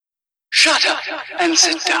Shut up and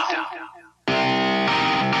sit down. Oh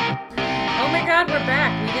my god, we're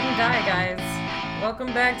back. We didn't die, guys.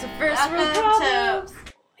 Welcome back to First World Problems.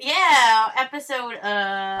 Episode,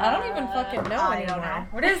 I don't even fucking know I anymore. don't know.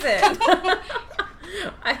 What is it?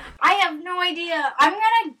 I have no idea. I'm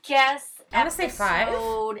gonna guess I'm gonna say 5.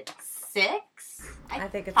 episode 6? I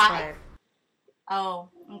think it's 5. 5. Oh,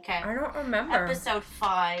 okay. I don't remember. Episode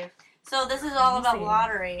 5. So this is all about see.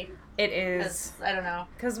 lottery. It is. I don't know.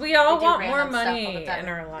 Because we all We do want more random stuff all money the time. in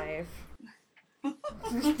our life.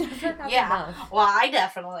 Never have Yeah. enough. Well, I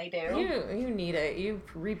definitely do. You need it. You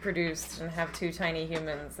reproduced and have 2 tiny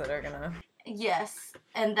humans that are gonna... Yes.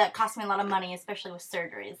 And that cost me a lot of money, especially with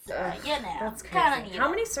surgeries. Ugh, You know. That's Kinda crazy. need How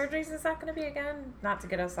it. many surgeries is that gonna be again? Not to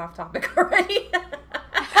get us off topic already.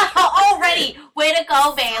 Already! Way to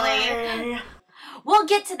go, Bailey. Sorry. We'll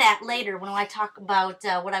get to that later when I talk about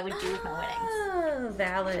what I would do with my weddings. Oh,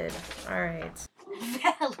 valid. Alright.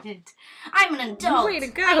 Valid. I'm an adult. Way to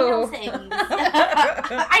go. I know things.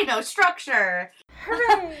 I know structure.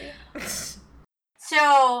 Hooray!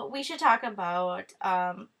 So we should talk about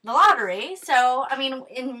the lottery. So, I mean,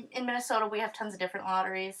 in Minnesota, we have tons of different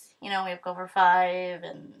lotteries. You know, we have Go for 5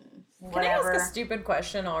 and Can whatever. I ask a stupid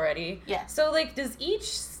question already? Yeah. So, like, does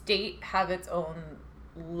each state have its own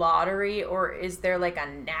lottery, or is there, like, a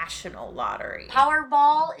national lottery?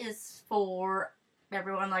 Powerball is for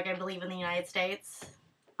everyone, like, I believe in the United States.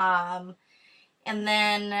 And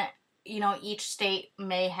then, you know, each state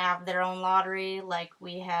may have their own lottery. Like,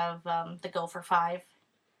 we have the Go for 5.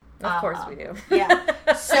 Of course we do. Yeah.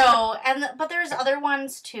 So, but there's other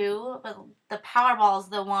ones, too. But the Powerball is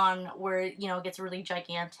the one where, you know, it gets really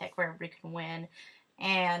gigantic, where everybody can win.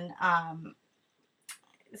 And,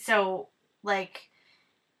 so, like...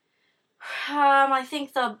 I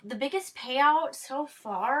think the biggest payout so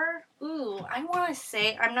far, I want to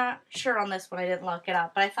say, I'm not sure on this one, I didn't look it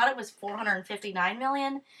up, but I thought it was $459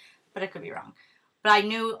 million, but I could be wrong. But I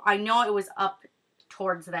know it was up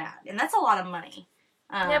towards that, and that's a lot of money.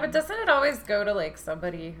 Yeah, but doesn't it always go to, like,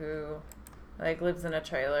 somebody who, like, lives in a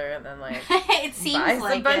trailer and then, like, it seems buys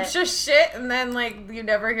like a bunch of shit and then, like, you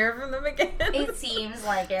never hear from them again? It seems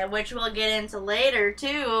like it, which we'll get into later,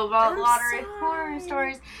 too, about I'm lottery sorry. horror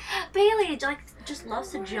stories. Bailey, just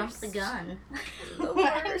loves to jump the gun. The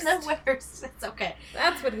worst. I'm the worst. It's okay.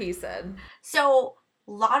 That's what he said. So,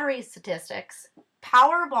 lottery statistics.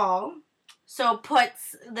 Powerball, so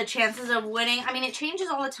puts the chances of winning, I mean, it changes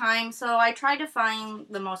all the time, so I tried to find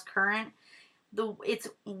the most current. It's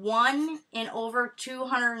 1 in over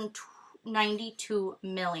 292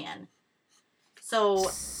 million. So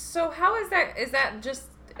how is that? Is that just...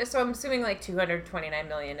 So I'm assuming, like, 229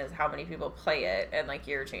 million is how many people play it, and, like,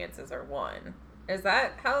 your chances are 1. Is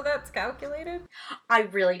that how that's calculated? I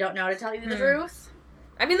really don't know, to tell you the truth.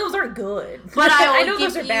 I mean, those aren't good. But I know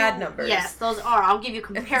those are bad numbers. Yes, those are. I'll give you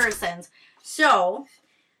comparisons. So,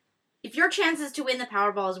 if your chances to win the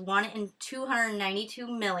Powerball is 1 in 292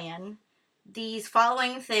 million, these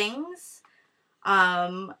following things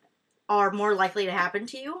are more likely to happen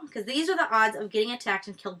to you. Because these are the odds of getting attacked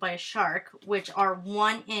and killed by a shark, which are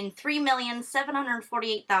 1 in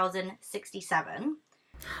 3,748,067.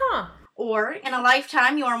 Huh. Or, in a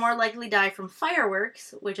lifetime, you are more likely to die from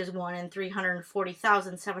fireworks, which is 1 in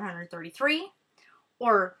 340,733.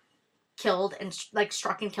 Or killed and,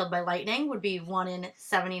 struck and killed by lightning would be 1 in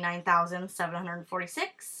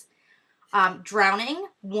 79,746. Drowning,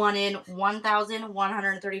 1 in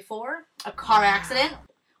 1,134. A car accident,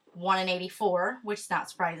 1 in 84, which is not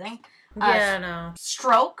surprising. Yeah, no.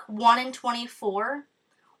 Stroke, 1 in 24.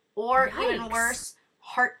 Or, even Yikes. worse,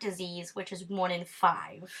 heart disease, which is 1 in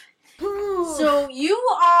 5. Ooh. So you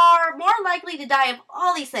are more likely to die of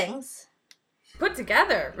all these things. Put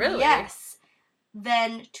together, really? Yes.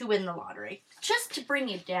 Than to win the lottery. Just to bring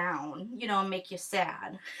you down, you know, and make you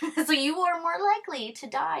sad. So you are more likely to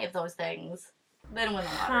die of those things than win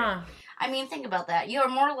the lottery. Huh. I mean, think about that. You are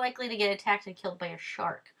more likely to get attacked and killed by a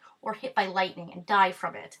shark or hit by lightning and die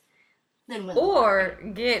from it than win the lottery. Or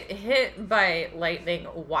get hit by lightning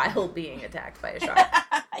while being attacked by a shark.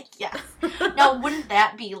 Yes. Now, wouldn't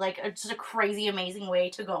that be like just a crazy, amazing way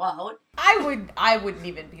to go out? I wouldn't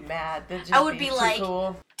even be mad. That'd just I would be too like,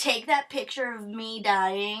 cool. Take that picture of me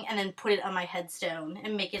dying and then put it on my headstone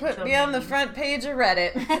and make it Put into a me on the meme. front page of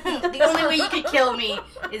Reddit. The only way you could kill me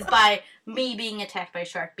is by me being attacked by a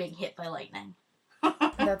shark, being hit by lightning.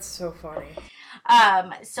 That's so funny.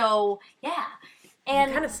 So, yeah.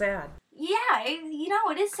 And Kind of sad. yeah,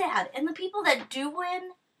 it is sad. And the people that do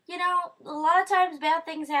win, a lot of times bad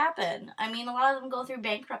things happen. I mean, a lot of them go through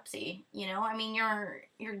bankruptcy, I mean,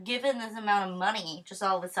 you're given this amount of money just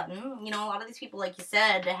all of a sudden. A lot of these people, like you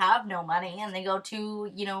said, have no money, and they go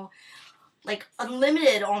to, like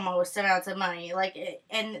unlimited almost amounts of money,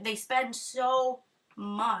 and they spend so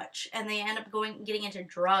much, and they end up getting into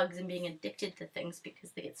drugs and being addicted to things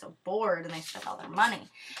because they get so bored and they spend all their money.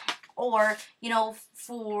 Or,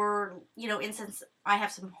 for, instance, I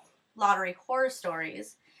have some lottery horror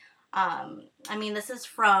stories. This is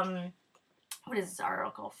from, what is this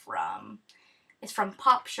article from? It's from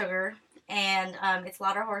Pop Sugar, and it's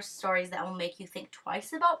lottery horror stories that will make you think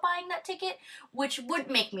twice about buying that ticket, which would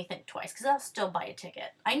make me think twice, because I'll still buy a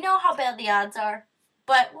ticket. I know how bad the odds are,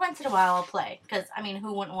 but once in a while I'll play, because,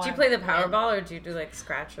 who wouldn't want to? Do you play the Powerball, or do you do,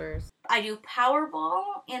 scratchers? I do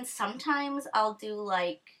Powerball, and sometimes I'll do,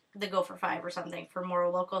 the Go for 5 or something for more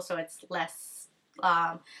local, so it's less,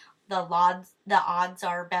 the odds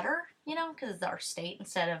are better, because it's our state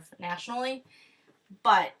instead of nationally.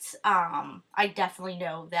 But I definitely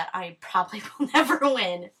know that I probably will never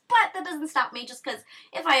win. But that doesn't stop me, just because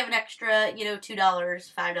if I have an extra, $2,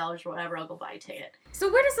 $5, or whatever, I'll go buy a ticket. So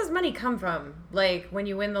where does this money come from? When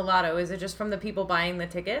you win the lotto, is it just from the people buying the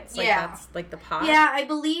tickets? Yeah. That's, the pot? Yeah, I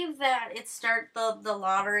believe that the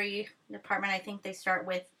lottery department, I think they start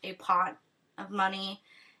with a pot of money.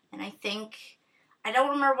 And I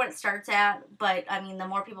don't remember what it starts at, but, the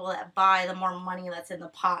more people that buy, the more money that's in the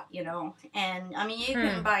pot, And, you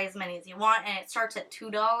can buy as many as you want, and it starts at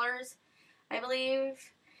 $2, I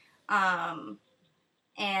believe.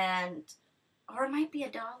 Or it might be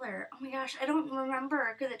 $1. Oh my gosh, I don't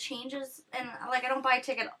remember, because it changes, and, I don't buy a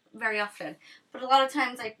ticket very often. But a lot of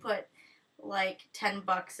times I put, $10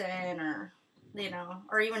 in,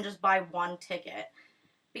 or even just buy one ticket.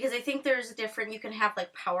 Because I think there's you can have,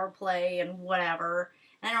 Power Play and whatever.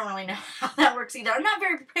 And I don't really know how that works either. I'm not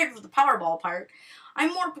very prepared for the Powerball part.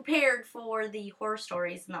 I'm more prepared for the horror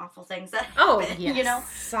stories and the awful things that happen, yes.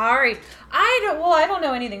 Sorry. I don't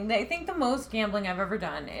know anything. I think the most gambling I've ever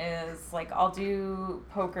done is, I'll do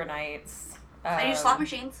poker nights. I do slot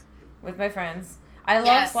machines. With my friends. I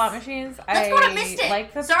love slot machines. Let's go to Mystic.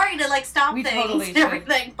 Sorry to, stop we things totally and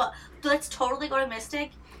everything, but let's totally go to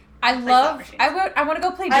Mystic. I want to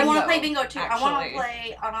go play bingo. I want to play bingo too. Actually. I want to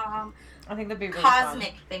play I think that'd be really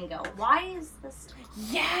Cosmic fun. Bingo. Why is this?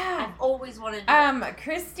 Yeah. I've always wanted to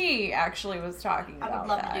Christy actually was talking about that. I would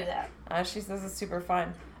love to do that. She says it's super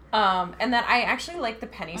fun. And then I actually like the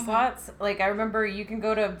penny slots. I remember you can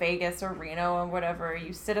go to Vegas or Reno and whatever.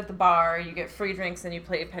 You sit at the bar, you get free drinks, and you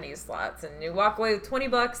play penny slots, and you walk away with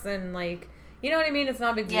 $20, and you know what I mean? It's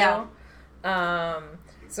not a big deal.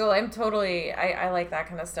 So I'm totally, I like that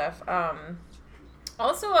kind of stuff.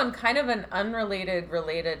 Also, on kind of an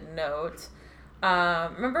related note,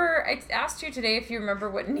 remember I asked you today if you remember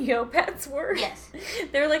what Neopets were? Yes.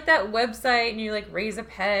 They're that website, and you raise a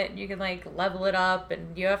pet, and you can level it up,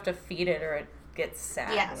 and you have to feed it or it gets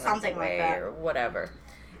sad. Yeah, something like that. Or whatever.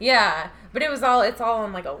 Yeah, but it's all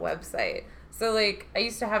on a website. So, I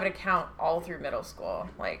used to have an account all through middle school.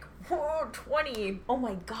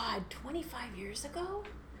 25 years ago?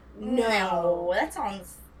 No, that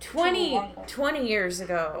sounds 20 years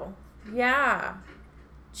ago. Yeah.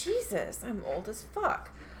 Jesus, I'm old as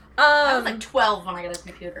fuck. I was 12 when I got a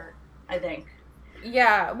computer, I think.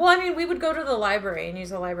 Yeah. Well, we would go to the library and use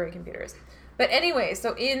the library computers. But anyway,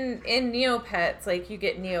 so in Neopets, you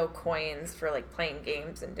get Neo coins for, playing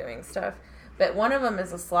games and doing stuff. But one of them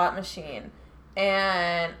is a slot machine.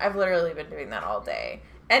 And I've literally been doing that all day.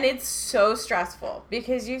 And it's so stressful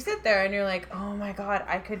because you sit there and you're like, oh my God,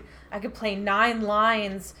 I could play 9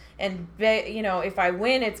 lines and if I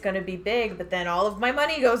win, it's going to be big, but then all of my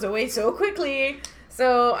money goes away so quickly.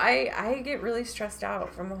 So I get really stressed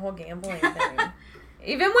out from the whole gambling thing.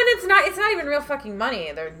 Even when it's not even real fucking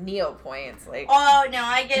money. They're Neo points. Oh, no,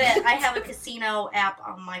 I get it. I have a casino app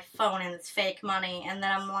on my phone and it's fake money. And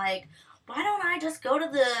then I'm like, why don't I just go to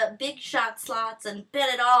the big shot slots and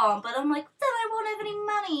bet it all? But I'm like, then I won't have any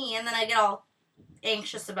money. And then I get all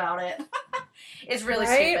anxious about it. It's really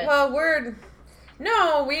stupid. Well, we're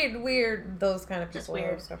those kind of people. Just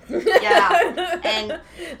weird. Stuff. Yeah. And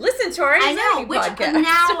listen to our anxiety podcast.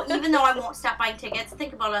 Now, even though I won't stop buying tickets,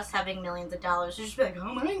 think about us having millions of dollars. You're just be like,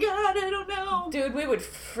 oh my God, I don't know. Dude, we would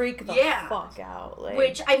freak the fuck out.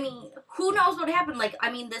 Which, who knows what happened?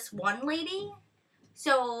 This one lady,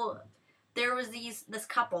 so there was this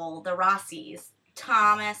couple, the Rossies,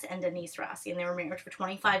 Thomas and Denise Rossi, and they were married for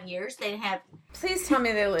 25 years. They have... Please tell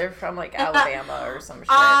me they live from, Alabama or some shit.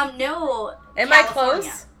 No. Am California. I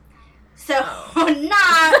close? So,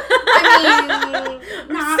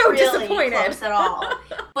 not so really disappointed. Close at all.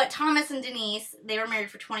 But Thomas and Denise, they were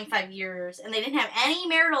married for 25 years, and they didn't have any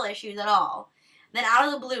marital issues at all. Then out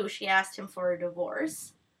of the blue, she asked him for a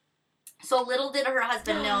divorce. So little did her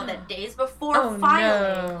husband know that days before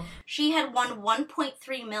filing, she had won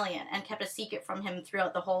 $1.3 million and kept a secret from him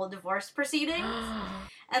throughout the whole divorce proceedings.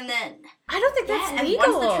 And then I don't think that's legal.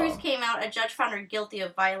 And once the truth came out, a judge found her guilty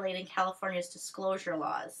of violating California's disclosure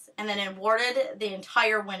laws, and then awarded the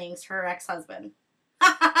entire winnings to her ex-husband.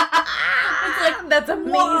 It's like, that's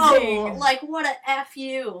amazing. Whoa, like, what a F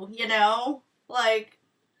you know? Like,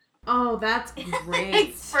 oh, that's great.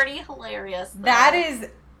 It's pretty hilarious, though. That is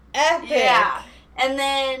epic. Yeah. And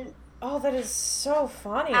then... oh, that is so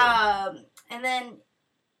funny. And then...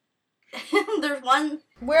 there's one...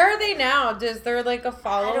 where are they now? Is there, like, a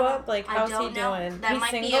follow-up? Like, how's he doing? That He's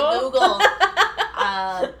might single? be a Google.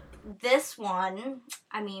 This one,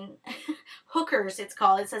 I mean, hookers, it's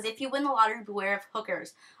called. It says, if you win the lottery, beware of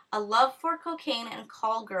hookers. A love for cocaine and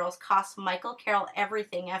call girls cost Michael Carroll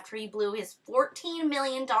everything after he blew his $14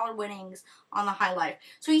 million winnings on the high life.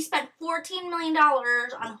 So he spent $14 million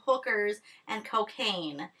on hookers and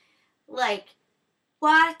cocaine. Like,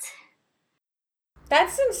 what?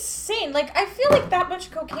 That's insane. Like, I feel like that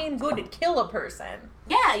much cocaine would kill a person.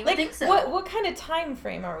 Yeah, you would think so. What kind of time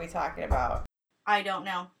frame are we talking about? I don't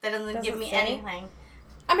know. That doesn't give me anything.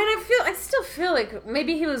 I mean, I still feel like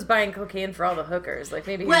maybe he was buying cocaine for all the hookers. Like,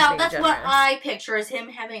 maybe he was being that's generous. what I picture, is him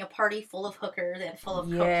having a party full of hookers and full of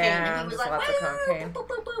cocaine. And he was like, lots of cocaine. Boo,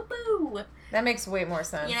 boo, boo, boo. That makes way more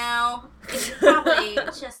sense. You know? It's probably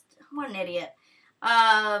just, what an idiot.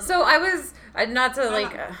 So I was, not to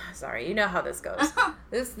like, sorry, you know how this goes.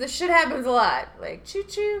 This shit happens a lot. Like,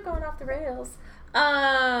 choo-choo, going off the rails.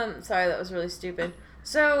 Sorry, that was really stupid.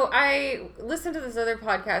 So I listened to this other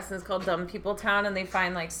podcast, and it's called Dumb People Town, and they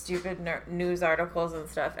find, like, stupid news articles and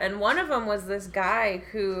stuff. And one of them was this guy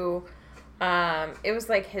who, it was,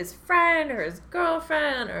 like, his friend or his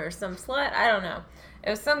girlfriend or some slut. I don't know. It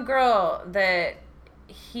was some girl that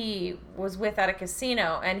he was with at a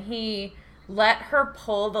casino, and he let her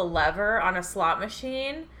pull the lever on a slot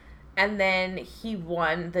machine, and then he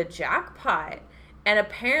won the jackpot. And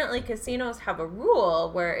apparently casinos have a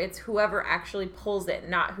rule where it's whoever actually pulls it,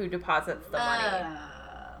 not who deposits the money.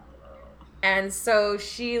 And so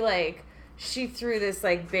she threw this,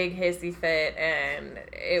 like, big hissy fit, and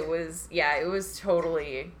it was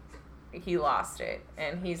totally, he lost it.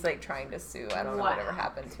 And he's, like, trying to sue. I don't know whatever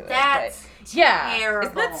happened to it. That's terrible.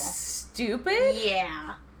 Isn't that stupid?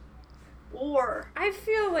 Yeah. Or... I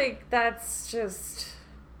feel like that's just...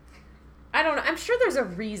 I don't know. I'm sure there's a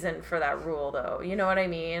reason for that rule, though. You know what I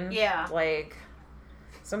mean? Yeah. Like,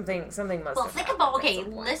 something must well, have think happened about, at okay,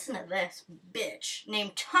 some point. listen to this bitch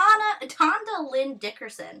named Tonda Lynn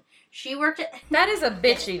Dickerson. She worked at... That is a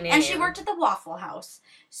bitchy name. And she worked at the Waffle House.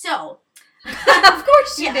 So... of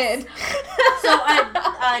course she did. So,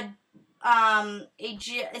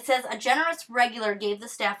 it says, a generous regular gave the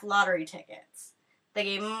staff lottery tickets. They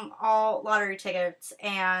gave them all lottery tickets,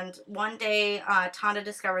 and one day, Tonda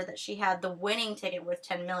discovered that she had the winning ticket worth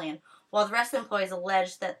 $10 million. While the rest of the employees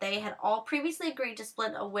alleged that they had all previously agreed to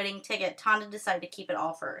split a winning ticket, Tonda decided to keep it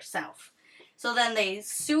all for herself. So then they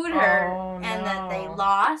sued her, and then they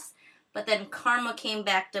lost, but then karma came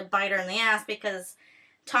back to bite her in the ass because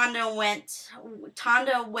Tonda when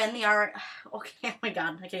the okay, oh my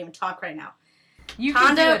god, I can't even talk right now. You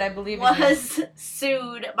can do it, I believe in you. Was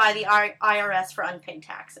sued by the IRS for unpaid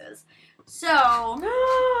taxes. So,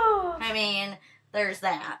 I mean, there's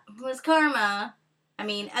that. It was karma. I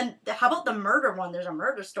mean, and how about the murder one? There's a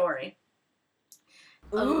murder story.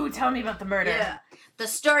 Ooh, tell me about the murder. Yeah. The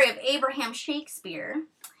story of Abraham Shakespeare.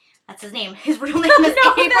 That's his name. His real name is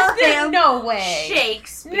Abraham no way.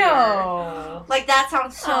 Shakespeare. No. Like, that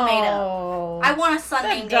sounds so made up. I want a son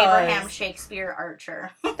named Abraham Shakespeare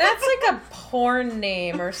Archer. That's like a porn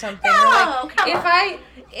name or something. No, like, come on.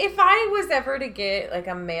 If I was ever to get, like,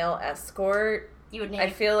 a male escort, you would name I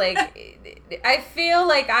feel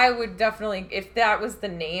like I would definitely, if that was the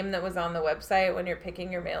name that was on the website when you're picking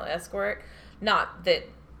your male escort, not that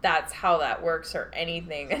that's how that works or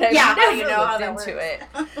anything. And I've never looked into it.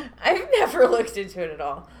 I've never looked into it at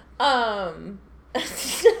all.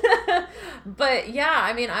 But yeah,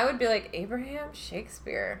 I mean, I would be like, Abraham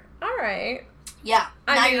Shakespeare. All right. Yeah.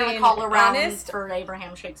 Now you're going to call around for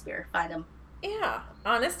Abraham Shakespeare. Find him. Yeah.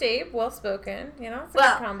 Honest Abe, well spoken. You know, it's a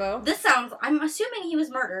good combo. I'm assuming he was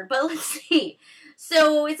murdered, but let's see.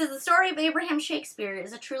 So it says the story of Abraham Shakespeare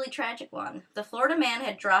is a truly tragic one. The Florida man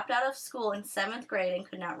had dropped out of school in 7th grade and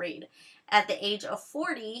could not read. At the age of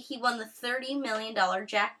 40, he won the $30 million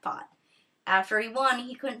jackpot. After he won,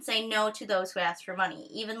 he couldn't say no to those who asked for money,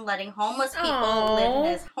 even letting homeless people live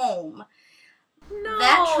in his home. No.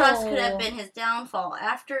 That trust could have been his downfall.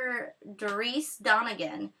 After Doris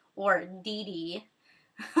Donegan, or Dee Dee,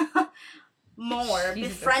 Moore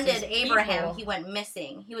Jesus, befriended these Abraham, people. he went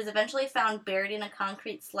missing. He was eventually found buried in a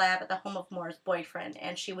concrete slab at the home of Moore's boyfriend,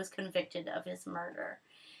 and she was convicted of his murder.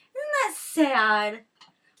 Isn't that sad?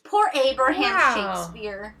 Poor Abraham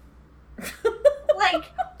Shakespeare. Like,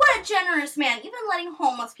 what a generous man. Even letting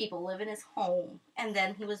homeless people live in his home, and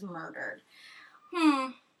then he was murdered.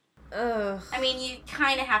 Ugh. I mean, you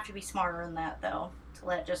kind of have to be smarter than that, though, to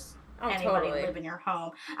let just anybody totally. live in your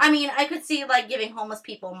home. I mean, I could see, like, giving homeless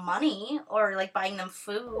people money, or, like, buying them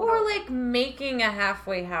food. Or, like, making a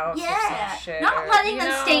halfway house or some shit. Not letting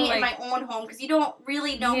them stay like, in my own home, because you don't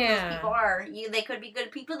really know who Yeah. those people are. They could be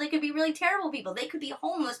good people, they could be really terrible people. They could be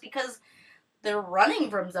homeless because they're running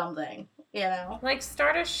from something, you know? Like,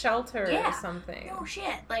 start a shelter Yeah. or something. No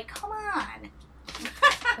shit, like, come on.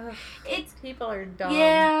 Ugh, It's people are dumb.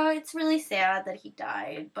 Yeah, it's really sad that he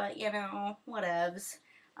died, but you know, whatevs.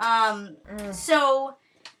 Ugh. So,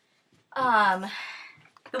 the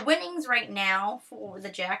winnings right now for the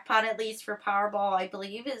jackpot, at least for Powerball, I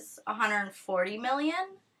believe is 140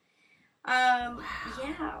 million.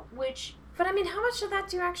 Yeah, which But I mean, how much of that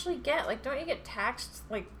do you actually get? Like, don't you get taxed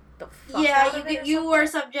like the fuck out yeah, of it or you are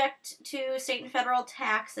subject to state and federal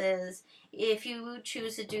taxes if you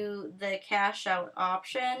choose to do the cash out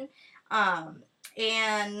option.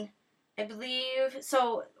 And I believe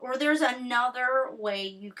so, or there's another way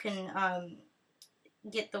you can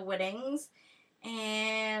get the winnings,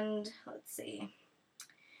 and let's see,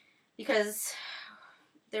 because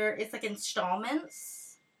it's like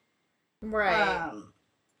installments, Right.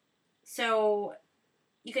 So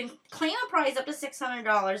you can claim a prize up to $600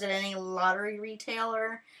 at any lottery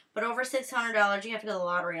retailer, but over $600 you have to go to the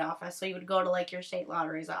lottery office. So you would go to like your state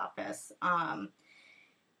lottery's office,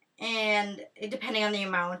 and depending on the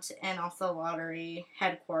amount, and also the lottery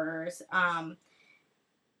headquarters.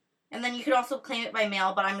 And then you could also claim it by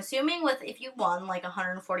mail, but I'm assuming if you won like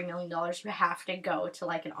 $140 million, you have to go to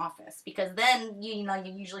like an office, because then you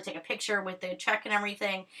usually take a picture with the check and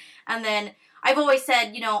everything. And then I've always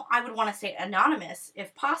said, I would want to stay anonymous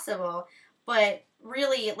if possible, but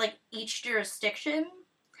really, like, each jurisdiction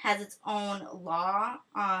has its own law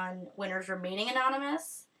on winners remaining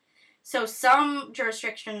anonymous. So some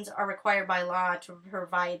jurisdictions are required by law to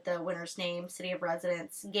provide the winner's name, city of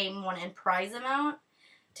residence, game won, and prize amount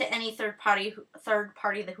to any third party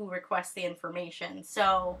who requests the information.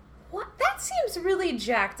 So What? That seems really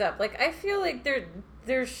jacked up. Like, I feel like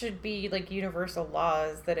there should be like universal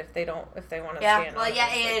laws that if they want to stay anonymous,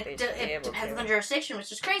 it depends on the jurisdiction,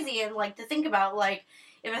 which is crazy. And like to think about, like,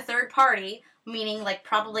 if a third party, meaning like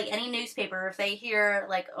probably any newspaper, if they hear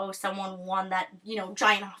like, oh, someone won that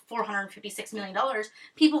giant $456 million,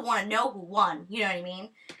 people want to know who won. You know what I mean?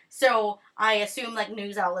 So I assume like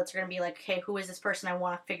news outlets are going to be like, okay, who is this person? I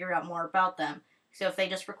want to figure out more about them. So if they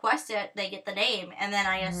just request it, they get the name, and then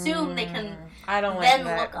I assume they can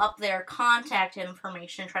look up their contact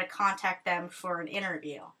information, try to contact them for an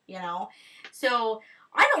interview, So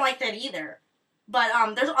I don't like that either.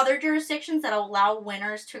 But there's other jurisdictions that allow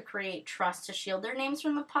winners to create trusts to shield their names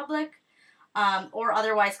from the public, or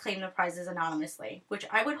otherwise claim the prizes anonymously, which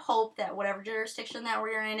I would hope that whatever jurisdiction that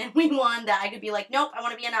we're in and we won, that I could be like, nope, I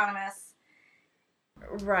want to be anonymous.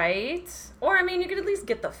 Right. Or, I mean, you could at least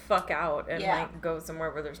get the fuck out and, like, go somewhere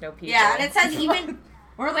where there's no people. Yeah, and it says even...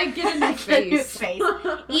 or, like, get a new face.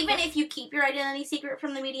 Even if you keep your identity secret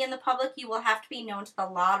from the media and the public, you will have to be known to the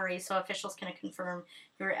lottery so officials can confirm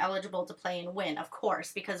you're eligible to play and win, of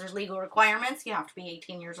course, because there's legal requirements. You have to be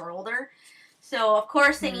 18 years or older. So, of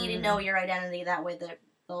course, they need to know your identity. That way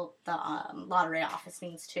the lottery office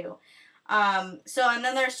needs to. And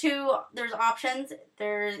then there's options.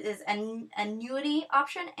 There is an annuity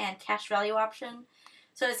option and cash value option.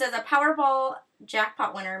 So it says a Powerball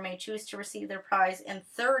jackpot winner may choose to receive their prize in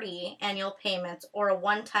 30 annual payments or a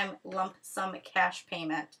one-time lump sum cash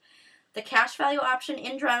payment. The cash value option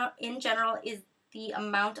in general is the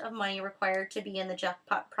amount of money required to be in the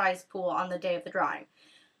jackpot prize pool on the day of the drawing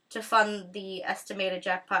to fund the estimated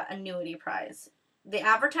jackpot annuity prize. The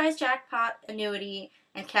advertised jackpot, annuity,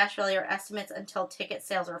 and cash value are estimates until ticket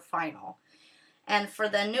sales are final. And for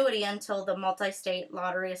the annuity, until the Multi-State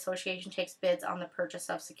Lottery Association takes bids on the purchase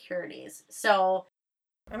of securities. So...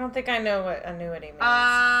 I don't think I know what annuity means.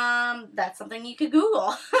 That's something you could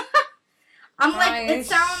Google.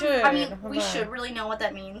 We should really know what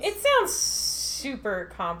that means. It sounds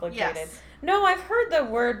super complicated. Yes. No, I've heard the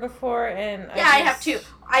word before, and I have too.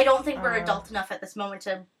 I don't think we're adult enough at this moment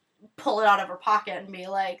to pull it out of our pocket and be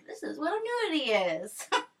like, this is what annuity is.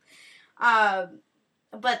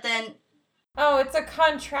 But then... Oh, it's a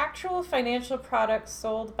contractual financial product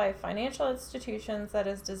sold by financial institutions that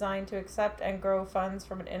is designed to accept and grow funds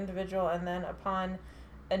from an individual, and then upon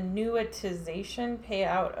annuitization pay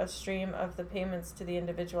out a stream of the payments to the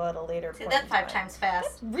individual at a later Say point. that 5 times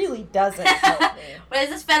fast. That really doesn't help me. What is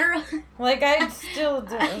this federal? Like, I still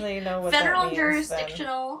don't really know what Federal that means.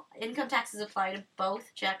 jurisdictional income taxes apply to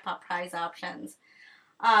both jackpot prize options.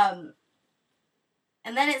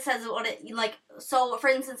 And then it says what it, like, so for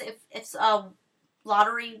instance, if a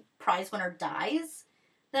lottery prize winner dies,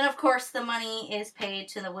 then of course the money is paid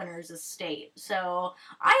to the winner's estate. So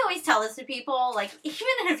I always tell this to people, like,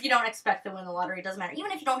 even if you don't expect to win the lottery, it doesn't matter.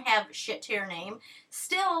 Even if you don't have shit to your name,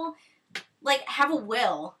 still, like, have a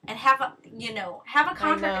will and have a, have a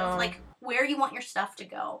contract of, like, where you want your stuff to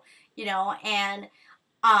go, and,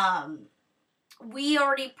 we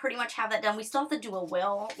already pretty much have that done. We still have to do a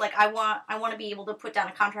will. Like, I want to be able to put down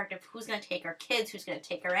a contract of who's going to take our kids, who's going to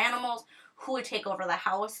take our animals, who would take over the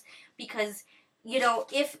house. Because,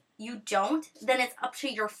 if you don't, then it's up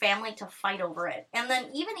to your family to fight over it. And then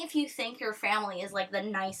even if you think your family is, like, the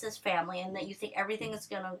nicest family and that you think everything is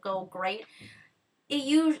going to go great,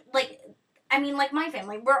 like my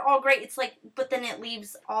family, we're all great. It's like, but then it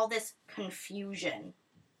leaves all this confusion.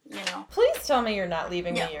 Please tell me you're not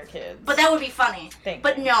leaving me your kids. But that would be funny.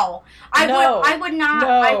 But no. I would not.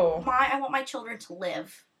 No. I want my children to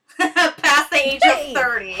live past the age of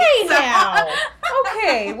 30. Hey now.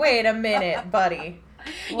 Okay, wait a minute, buddy.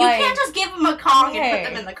 You can't just give them a Kong and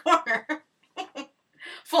put them in the corner.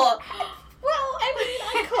 Full of... Well,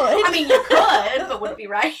 I could. I mean, you could, but would it be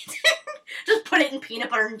right? Just put it in peanut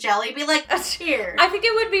butter and jelly. Be like, here. I think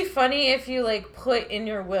it would be funny if you, like, put in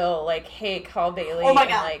your will, like, hey, call Bailey and,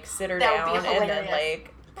 like, sit her down and then,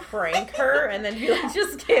 like, prank her and then be like,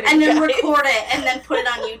 just kidding, and then guys. record it and then put it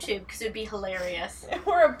on YouTube because it would be hilarious.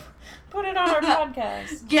 Or put it on our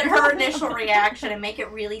podcast. Get her initial reaction and make it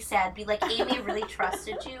really sad. Be like, Amy really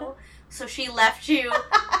trusted you, so she left you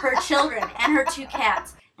her children and her 2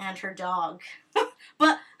 cats and her dog.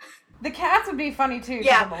 But... The cats would be funny, too,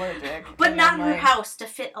 because I'm allergic. But not in your house to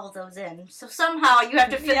fit all those in. So somehow you have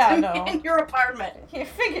to fit them in your apartment. You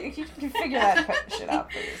can figure that shit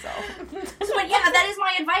out for yourself. But yeah, that is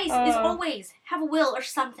my advice, is always have a will or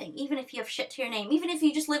something, even if you have shit to your name. Even if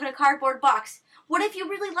you just live in a cardboard box. What if you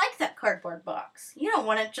really like that cardboard box? You don't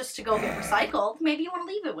want it just to go get recycled. Maybe you want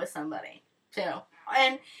to leave it with somebody, too.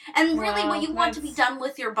 And really what you want to be done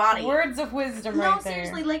with your body. Words of wisdom right there. No,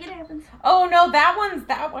 seriously, like, it happens. Oh, no, that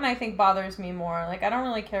one I think bothers me more. Like, I don't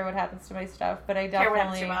really care what happens to my stuff, but I definitely... Care what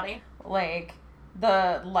happens to your body? Like,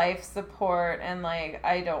 the life support and, like,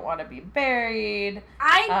 I don't want to be buried.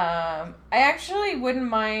 I actually wouldn't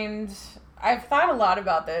mind... I've thought a lot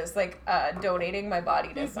about this, like, donating my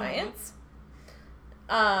body to science.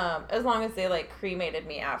 As long as they, like, cremated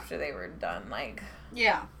me after they were done, like...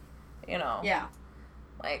 Yeah. Yeah.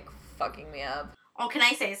 Like, fucking me up. Oh, can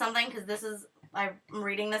I say something? Because I'm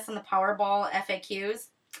reading this in the Powerball FAQs.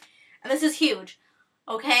 And this is huge.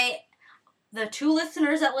 Okay? The 2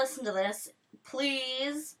 listeners that listen to this,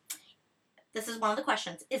 please, this is one of the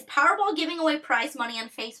questions. Is Powerball giving away prize money on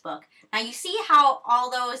Facebook? Now, you see how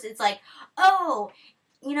all those, it's like, oh,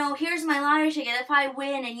 here's my lottery ticket. If I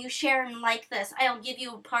win and you share and like this, I'll give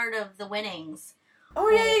you part of the winnings. Oh,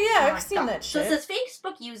 yeah, I've seen that shit. So it says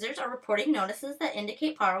Facebook users are reporting notices that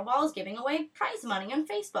indicate Powerball is giving away prize money on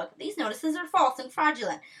Facebook. These notices are false and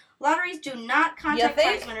fraudulent. Lotteries do not contact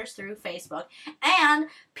prize winners through Facebook. And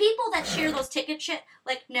people that share those ticket shit,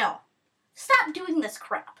 like, no. Stop doing this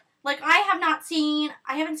crap. Like, I haven't seen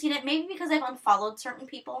it, maybe because I've unfollowed certain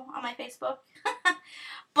people on my Facebook.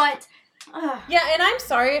 But... Yeah, and I'm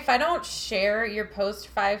sorry if I don't share your post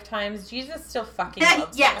 5 times. Jesus still fucking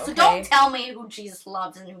loves me, so don't tell me who Jesus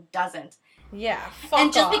loves and who doesn't. Yeah,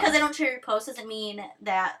 and just because I don't share your post doesn't mean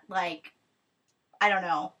that, like, I don't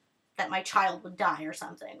know, that my child would die or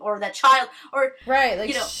something, or that child, or right,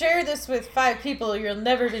 like share this with 5 people, you'll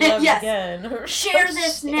never be loved again. Or share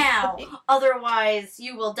this now, otherwise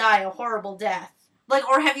you will die a horrible death. Like,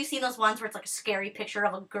 or have you seen those ones where it's like a scary picture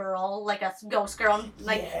of a girl, like a ghost girl, and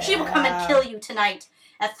like, she will come and kill you tonight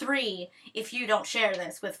at 3 if you don't share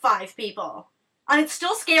this with 5 people. And it's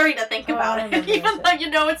still scary to think about it, even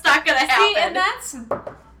though it's not going to happen. See,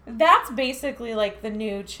 and that's basically like the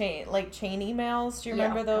new chain emails. Do you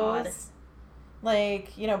remember those? God.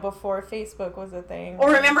 Like, before Facebook was a thing.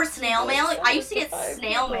 Or remember snail mail? I used to get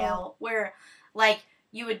snail mail where, like,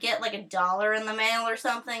 you would get, like, $1 in the mail or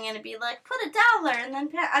something, and it'd be like, put $1 and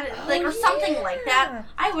then or something like that.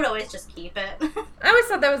 I would always just keep it. I always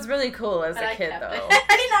thought that was really cool as a kid, though.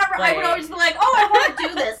 I would always be like, oh, I want to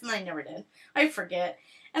do this, and I never did. I'd forget.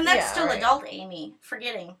 And that's still adult Amy,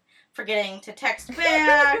 forgetting to text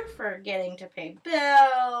back, forgetting to pay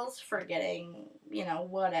bills, forgetting,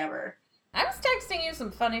 whatever. I was texting you some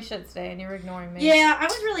funny shit today, and you were ignoring me. Yeah, I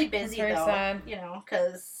was really busy, very though. sad.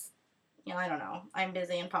 Because, I don't know. I'm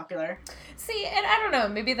busy and popular. See, and I don't know,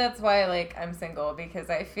 maybe that's why, like, I'm single, because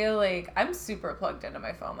I feel like I'm super plugged into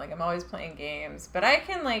my phone. Like, I'm always playing games, but I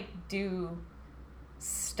can, like, do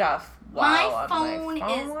stuff while my on phone my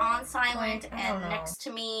phone is on silent Like, I don't and know. next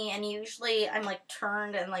to me, and usually I'm, like,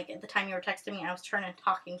 turned, and, like, at the time you were texting me, I was turned and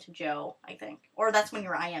talking to Joe, I think. Or that's when you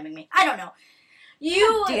were IMing me. I don't know.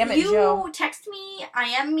 You damn it, Joe. text me,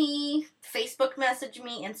 IM me, Facebook message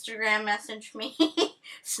me, Instagram message me,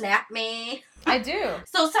 Snap me. I do.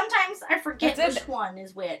 So sometimes I forget That's which it. one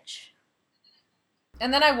is which.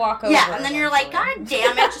 And then I walk over. Yeah, and then you're like, eventually. God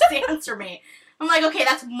damn it, just answer me. I'm like, okay,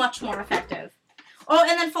 that's much more effective. Oh,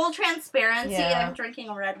 and then full transparency, Yeah. I'm drinking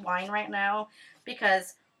a red wine right now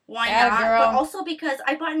because why Yeah, not? girl. But also because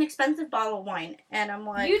I bought an expensive bottle of wine, and I'm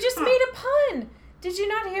like, You just made a pun. Did you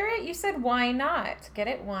not hear it? You said, why not? Get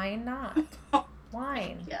it? Why not?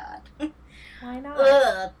 Wine. God. Why not?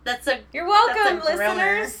 Ugh, that's a You're welcome, That's a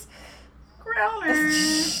groaner. listeners. groaner.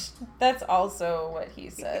 That's also what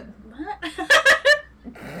he said. What?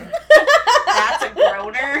 That's a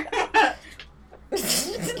groaner.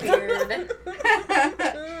 Weird.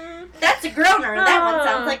 That's a groaner. That one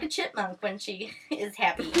sounds like a chipmunk when she is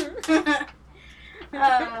happy.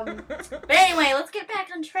 But anyway, let's get back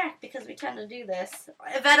on track because we tend to do this.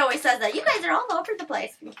 Yvette always says that. You guys are all over the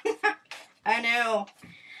place. I know.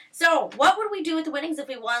 So, what would we do with the winnings if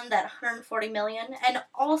we won that $140 million? And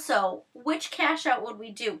also, which cash out would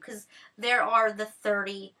we do? Because there are the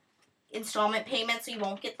 30 installment payments, so you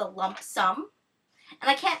won't get the lump sum. And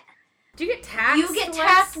I can't... Do you get taxed? You get less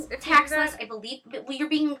taxed if you do tax that? less, I believe. But you're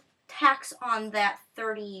being taxed on that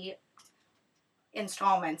 30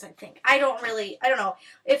 installments, I think. I don't know.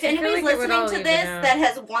 If I feel anybody's like it would listening all to even this out. that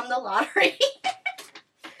has won the lottery,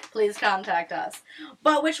 please contact us.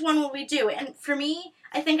 But which one would we do? And for me,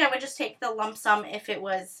 I think I would just take the lump sum if it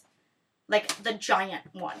was like the giant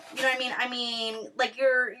one. You know what I mean? I mean, like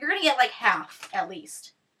you're gonna get like half at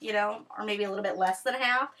least, or maybe a little bit less than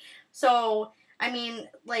half. So I mean,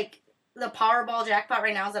 like the Powerball jackpot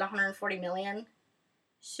right now is at 140 million.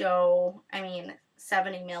 So I mean,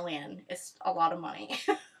 70 million is a lot of money.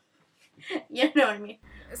 You know what I mean?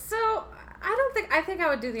 So, I think I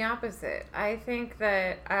would do the opposite. I think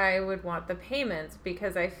that I would want the payments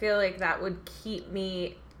because I feel like that would keep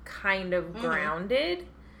me kind of grounded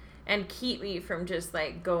and keep me from just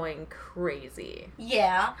like going crazy.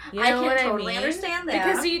 Yeah, You I know can what totally I mean? understand that.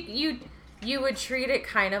 Because you would treat it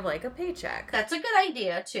kind of like a paycheck. That's a good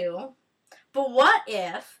idea, too. But what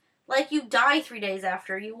if, like, you die 3 days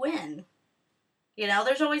after you win?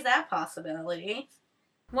 There's always that possibility.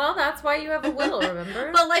 Well, that's why you have a will,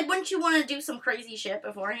 remember? But, like, wouldn't you want to do some crazy shit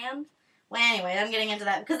beforehand? Well, anyway, I'm getting into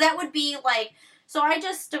that. Because that would be, like... So I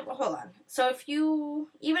just... Hold on. So even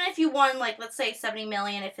if you won, like, let's say 70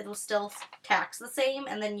 million, if it was still taxed the same,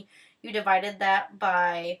 and then you divided that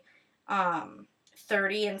by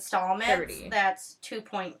 30 installments, 30. that's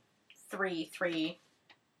 2.33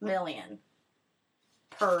 million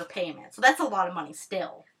per payment. So that's a lot of money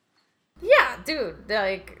still. Yeah, dude.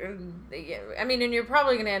 Like, I mean, and you're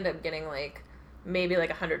probably going to end up getting, like, maybe, like,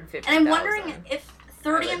 150,000. And I'm wondering if 30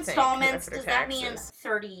 I would think, installments, after does that mean taxes.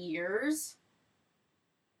 30 years?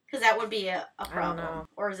 Because that would be a problem. know.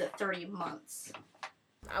 Or is it 30 months?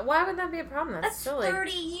 Why would that be a problem? That's still, like,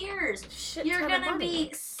 30 years. shit You're ton of going to money.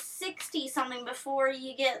 be 60-something before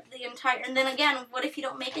you get the entire... And then again, what if you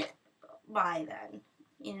don't make it by then?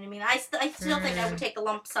 You know what I mean? I still think I would take the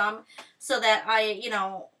lump sum so that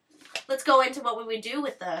let's go into what we would do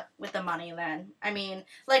with the money then. I mean,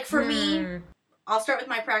 like for me, I'll start with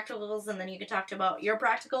my practicals and then you can talk about your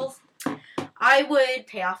practicals. I would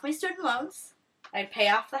pay off my student loans. I'd pay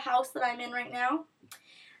off the house that I'm in right now.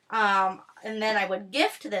 And then I would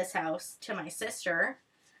gift this house to my sister.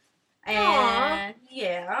 And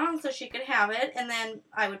yeah, so she could have it. And then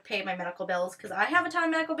I would pay my medical bills because I have a ton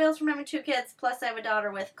of medical bills from having 2 kids. Plus I have a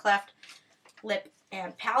daughter with cleft lip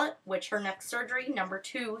and palate, which her next surgery, number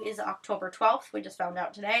 2, is October 12th. We just found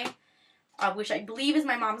out today, which I believe is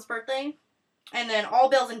my mom's birthday. And then all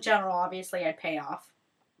bills in general, obviously, I'd pay off.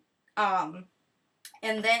 And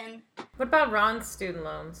then... What about Ron's student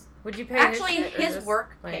loans? Would you pay Actually, his shit, or his just,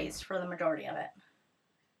 work like... pays for the majority of it.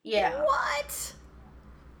 Yeah. What?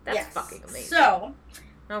 That's Yes. fucking amazing. So...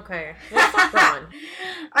 Okay. Well, fuck Ron.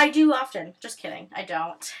 I do often. Just kidding. I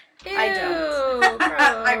don't. Ew, I don't.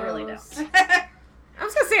 I really gross. don't. I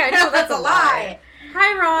was gonna say, I know that's a lie.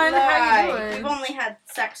 Hi, Ron. How Lie. you doing? We've only had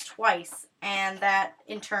sex twice, and that,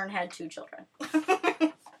 in turn, had 2 children. What?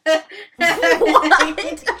 Are you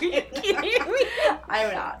kidding me?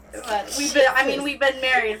 I'm not. But we've been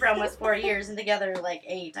married for almost 4 years and together like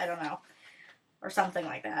 8, I don't know. Or something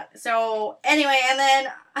like that. So, anyway, and then...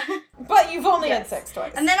 But you've only had sex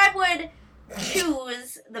twice. And then I would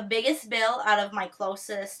choose the biggest bill out of my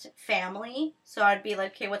closest family. So I'd be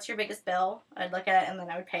like, okay, what's your biggest bill? I'd look at it and then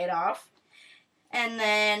I would pay it off. And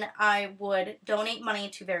then I would donate money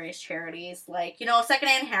to various charities, like,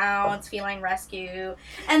 Secondhand Hounds, Feline Rescue,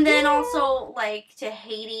 and then also, like, to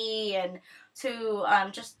Haiti and to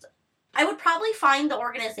I would probably find the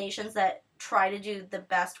organizations that try to do the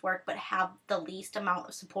best work but have the least amount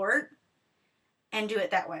of support and do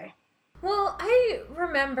it that way. Well, I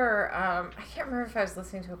remember, I can't remember if I was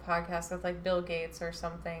listening to a podcast with, like, Bill Gates or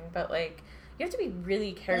something, but, like, you have to be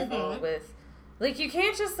really careful with, like, you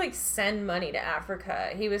can't just, like, send money to Africa.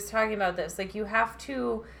 He was talking about this. Like, you have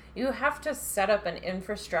to set up an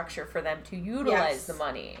infrastructure for them to utilize the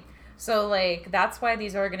money. So, like, that's why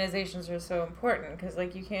these organizations are so important, because,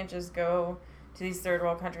 like, you can't just go to these third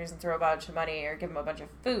world countries and throw a bunch of money or give them a bunch of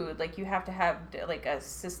food. Like, you have to have, like, a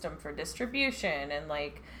system for distribution and,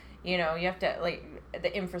 like, you have to, like,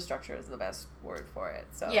 the infrastructure is the best word for it.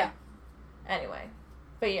 So, yeah. Anyway.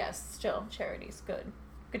 But yes, still, charities, good.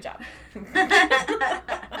 Good job.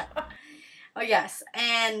 Oh, yes.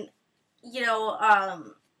 And,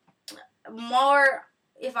 more,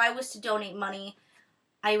 if I was to donate money,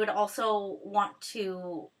 I would also want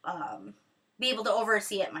to be able to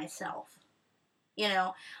oversee it myself.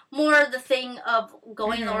 More the thing of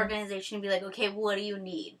going to the organization and be like, okay, what do you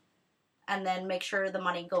need? And then make sure the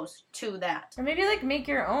money goes to that. Or maybe, like, make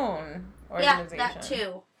your own organization. Yeah, that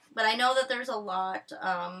too. But I know that there's a lot.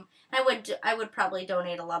 I would probably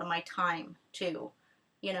donate a lot of my time, too.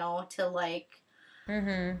 To, like,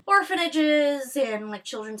 orphanages and, like,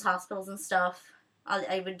 children's hospitals and stuff.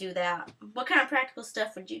 I would do that. What kind of practical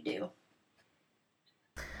stuff would you do?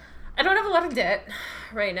 I don't have a lot of debt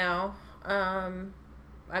right now. I'd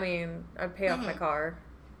pay off my car.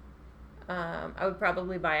 I would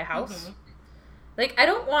probably buy a house. Like, I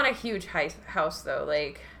don't want a huge house, though.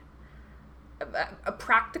 Like, a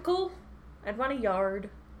practical, I'd want a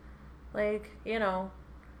yard. Like,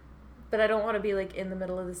 but I don't want to be, like, in the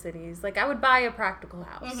middle of the cities. Like, I would buy a practical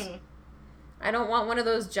house. I don't want one of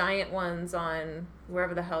those giant ones on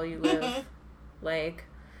wherever the hell you live. Like,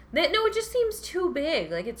 no, it just seems too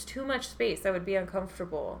big. Like, it's too much space. I would be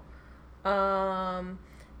uncomfortable. And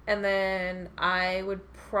then I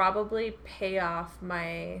would probably pay off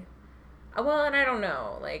my... Well, and I don't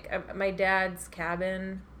know. Like, my dad's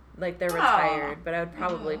cabin, like, they're retired, but I would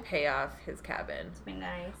probably pay off his cabin. That'd be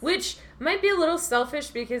nice. Which might be a little selfish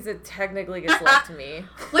because it technically gets left to me.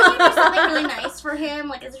 Would you do something really nice for him?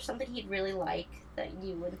 Like, is there something he'd really like that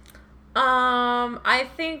you would... I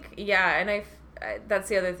think, yeah, and I that's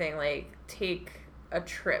the other thing, like, take a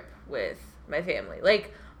trip with my family.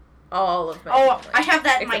 Like, all of my family. I have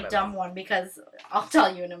that in my dumb one because I'll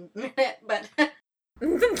tell you in a minute, but...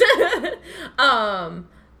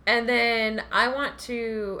 And then I want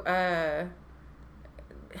to,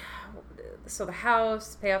 so the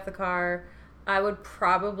house, pay off the car, I would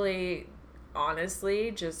probably, honestly,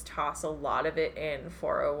 just toss a lot of it in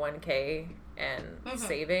 401k and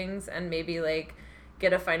savings and maybe, like,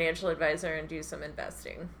 get a financial advisor and do some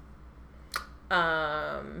investing.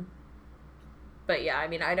 But yeah, I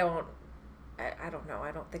mean, I don't know.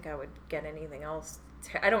 I don't think I would get anything else.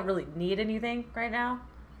 I don't really need anything right now.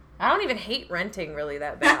 I don't even hate renting really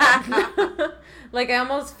that bad. Like, I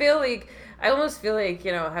almost feel like,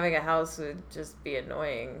 having a house would just be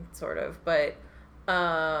annoying, sort of. But,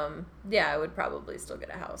 yeah, I would probably still get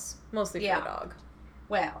a house. Mostly for the dog.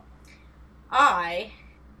 Well,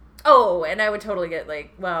 Oh, and I would totally get,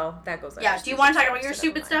 like, well, that goes... Yeah, do you want to talk about your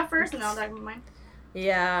stupid stuff first, and then I'll talk about mine?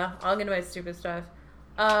 Yeah, I'll get into my stupid stuff.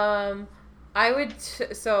 I would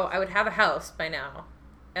have a house by now.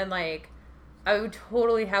 And, like, I would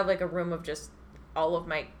totally have, like, a room of just all of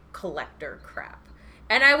my collector crap.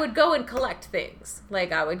 And I would go and collect things.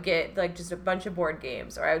 Like, I would get, like, just a bunch of board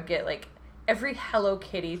games. Or I would get, like, every Hello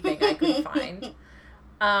Kitty thing I could find.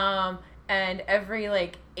 And every,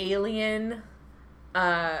 like, alien,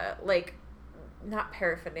 like, not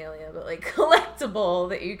paraphernalia, but, like, collectible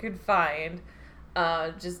that you could find.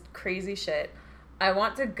 Just crazy shit. I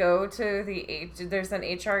want to go to there's an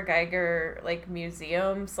H.R. Geiger, like,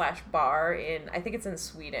 museum/bar in, I think it's in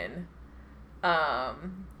Sweden.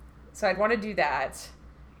 So I'd want to do that.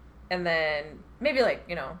 And then maybe, like,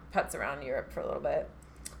 putz around Europe for a little bit.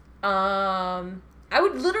 I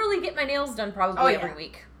would literally get my nails done probably every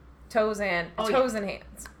week. Toes and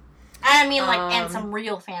hands. I mean, like, and some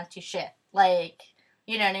real fancy shit. Like,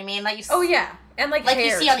 you know what I mean? Like, you yeah. And, like, hair,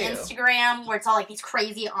 you see on too. Instagram where it's all, like, these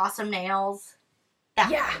crazy, awesome nails.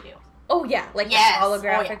 That's Yeah. what I would do. Oh yeah, like Yes. the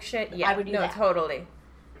holographic Oh, yeah. shit. Yeah, I would do no, that. totally,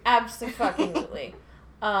 absolutely.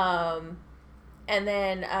 And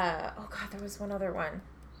then oh god, there was one other one.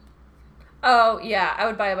 Oh yeah, I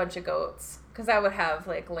would buy a bunch of goats because I would have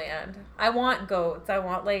like land. I want goats. I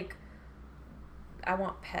want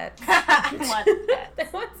pets. I want pets. I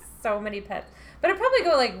want so many pets. But I'd probably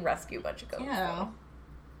go like rescue a bunch of goats. Yeah.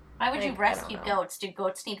 Why would you Like, I rescue don't know. goats? Do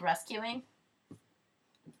goats need rescuing?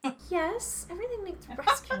 Yes, everything needs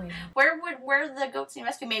rescuing. Where the goats need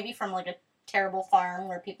rescue? Maybe from like a terrible farm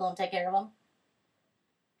where people don't take care of them.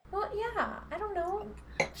 Well, yeah, I don't know.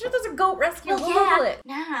 Sure, there's a goat rescue. Well, Google it.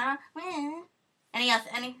 Nah. Well.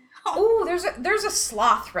 Any? Ooh, there's a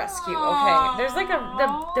sloth rescue. Okay, there's like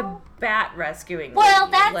the bat rescuing. Well,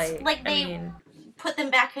 lady. that's like they I mean, put them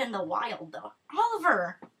back in the wild though.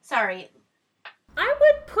 Oliver. Sorry. I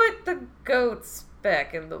would put the goats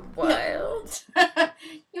back in the wild.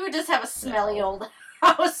 You would just have a smelly old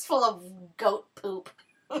house full of goat poop.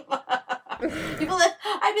 I'd be like,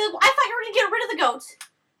 I thought you were gonna get rid of the goats.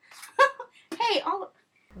 Hey,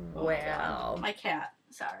 Well, my cat.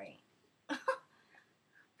 Sorry.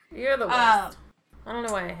 you're the worst. I don't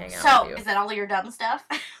know why I hang out So, with you. is that all your dumb stuff?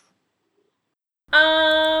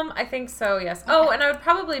 I think so. Yes. Oh, and I would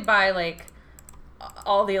probably buy like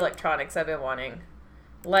all the electronics I've been wanting.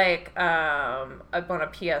 Like, I want a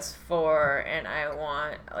PS4 and I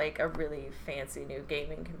want like a really fancy new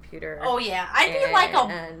gaming computer. Oh yeah, I'd be like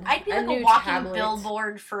a new walking tablet.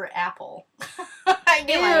 billboard for Apple. I'd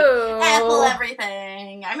be Ew. like Apple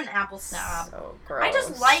everything. I'm an Apple snob. So gross. I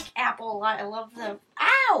just like Apple a lot. I love the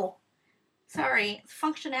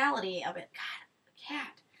functionality of it. God,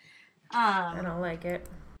 cat. I don't like it.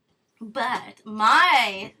 But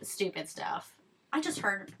my stupid stuff. I just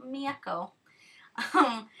heard me echo.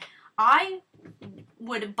 I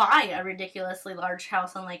would buy a ridiculously large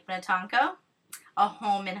house on Lake Minnetonka, a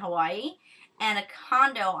home in Hawaii, and a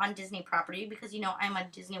condo on Disney property because, you know, I'm a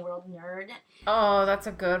Disney World nerd. Oh, that's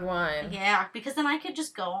a good one. Yeah, because then I could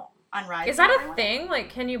just go on rides. Is that everywhere. a thing? Like,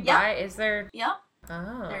 can you Yep. buy? Is there? Yep.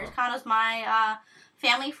 Oh. There's condos. My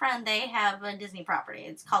family friend, they have a Disney property.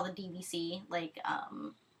 It's called a DVC. Like,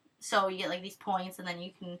 so you get like these points, and then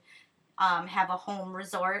you can have a home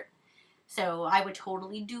resort. So I would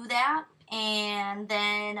totally do that. And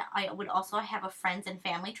then I would also have a friends and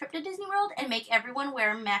family trip to Disney World and make everyone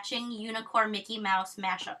wear matching unicorn Mickey Mouse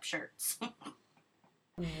mashup shirts.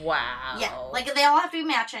 Wow. Yeah, like they all have to be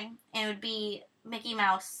matching, and it would be Mickey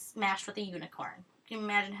Mouse mashed with a unicorn. Can you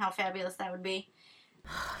imagine how fabulous that would be?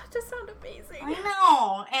 That just sounds amazing. I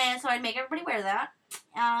know. And so I'd make everybody wear that.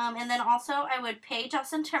 And then also I would pay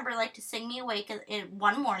Justin Timberlake to sing me awake in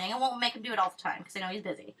one morning. I won't make him do it all the time because I know he's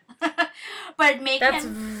busy. But I'd make That's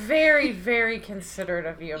him... very, very considerate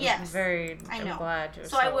of you. Yes, I'm know. glad you're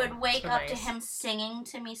So I would wake so up to nice. him singing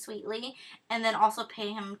to me sweetly, and then also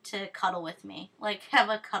pay him to cuddle with me. Like, have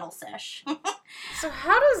a cuddle sesh. So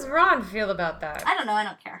how does Ron feel about that? I don't know. I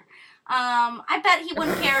don't care. I bet he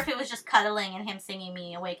wouldn't care if it was just cuddling and him singing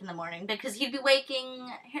me awake in the morning, because he'd be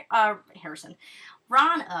waking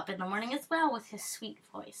Ron up in the morning as well with his sweet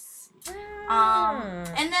voice. And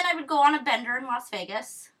then I would go on a bender in Las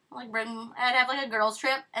Vegas. I'd have like a girls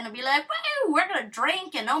trip, and I'd be like, "Woo, we're gonna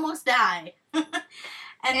drink and almost die." and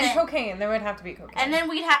then cocaine. There would have to be cocaine. and then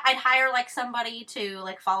I'd hire like somebody to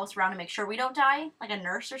like follow us around to make sure we don't die, like a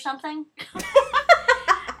nurse or something.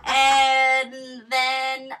 And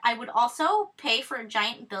then I would also pay for a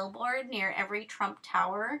giant billboard near every Trump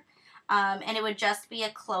Tower. And it would just be a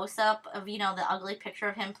close-up of, you know, the ugly picture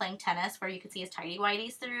of him playing tennis where you could see his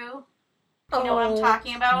tighty-whities through. You know what I'm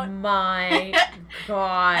talking about? My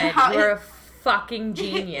God. And how You're a fucking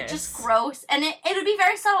genius. Just gross. And it would be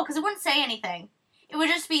very subtle because it wouldn't say anything. It would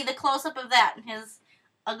just be the close-up of that and his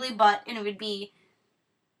ugly butt, and it would be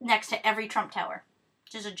next to every Trump Tower.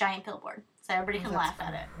 Just a giant billboard. So everybody can laugh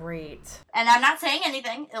at it. Great. And I'm not saying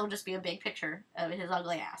anything. It'll just be a big picture of his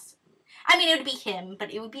ugly ass. I mean, it would be him,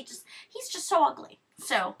 but it would be just... He's just so ugly.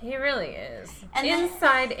 So... He really is. And then-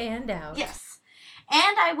 Inside and out. Yes.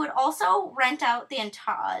 And I would also rent out the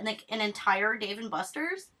an entire Dave &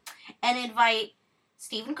 Buster's and invite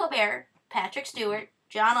Stephen Colbert, Patrick Stewart,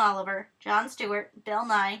 John Oliver, Jon Stewart, Bill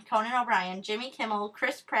Nye, Conan O'Brien, Jimmy Kimmel,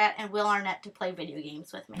 Chris Pratt, and Will Arnett to play video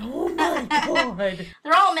games with me. Oh my God.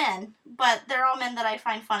 They're all men, but they're all men that I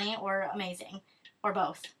find funny or amazing. Or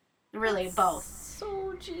both. Really, both.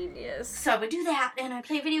 So genius. So I would do that, and I'd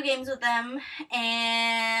play video games with them,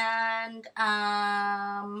 and,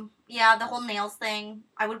 yeah, the whole nails thing.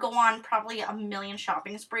 I would go on probably a million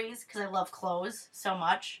shopping sprees, because I love clothes so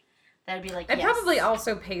much. That'd be like, I'd yes. probably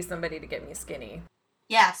also pay somebody to get me skinny.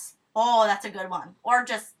 Yes. Oh, that's a good one. Or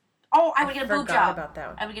just Oh, I would get a boob forgot job. about that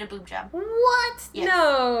one. I would get a boob job. What? Yes.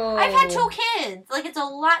 No. I've had 2 kids. Like, it's a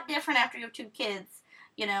lot different after you have 2 kids.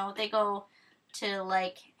 You know, they go to,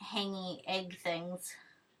 like, hangy egg things.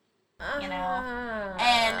 You know?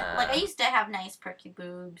 And, like, I used to have nice pricky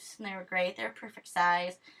boobs, and they were great. They were perfect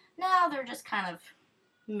size. Now they're just kind of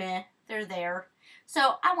meh. They're there.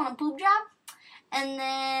 So, I want a boob job. And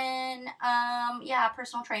then,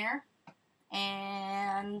 personal trainer.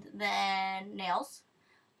 And then nails.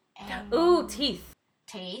 And Ooh, teeth.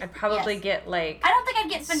 teeth. I'd probably Yes. get, like... I don't think I'd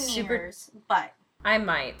get veneers, but... I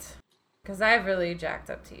might. Because I have really jacked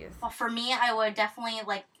up teeth. Well, for me, I would definitely,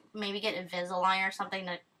 like, maybe get Invisalign or something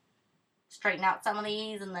to straighten out some of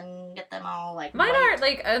these and then get them all, like, Mine white. aren't,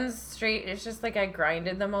 like, unstraight. It's just, like, I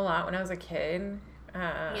grinded them a lot when I was a kid.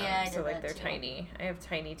 I so, did like, that they're too. tiny. I have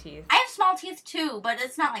tiny teeth. I have small teeth, too, but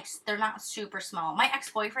it's not, like, they're not super small. My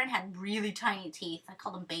ex-boyfriend had really tiny teeth. I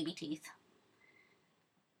called them baby teeth.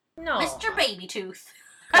 No. Mr. Baby Tooth.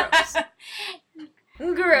 Gross.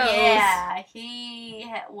 Gross. Yeah,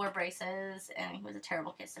 he wore braces, and he was a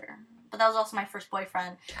terrible kisser. But that was also my first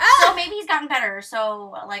boyfriend. Ah! So maybe he's gotten better,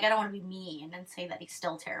 so, like, I don't want to be mean and say that he's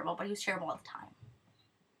still terrible, but he was terrible at the time.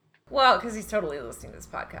 Well, because he's totally listening to this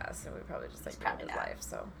podcast, and we probably just, like, ruined Probably his not. life,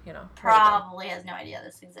 so, you know. Probably has no idea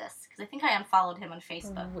this exists, because I think I unfollowed him on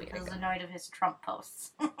Facebook Weird because I was guy. annoyed of his Trump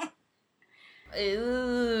posts.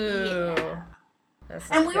 Ooh. Yeah. That's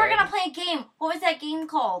And not we were good. going to play a game. What was that game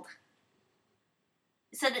called?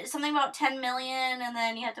 It said something about 10 million, and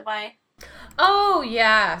then you had to buy... Oh,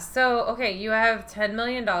 yeah. So, okay, you have $10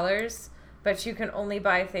 million, but you can only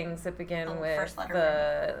buy things that begin The with first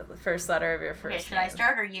letter the first letter of your first Okay, should name. I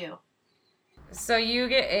start or you? So you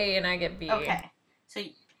get A and I get B. Okay. So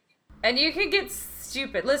And you can get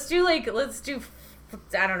stupid. Let's do, I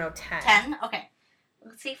don't know, 10. 10? Okay.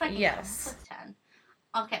 Let's see if I can Yes. with 10.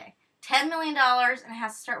 Okay. $10 million, and it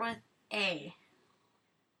has to start with A.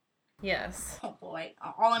 Yes. Oh, boy.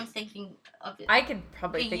 All I'm thinking of is... I could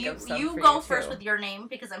probably think you, of some you for go you, first too. with your name,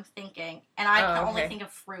 because I'm thinking, and I can only okay. think of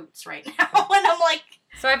fruits right now, and I'm like...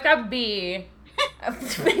 So I've got B.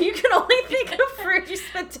 You can only think of fruit. You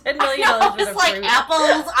spent $10 I million know, worth it's of like fruit.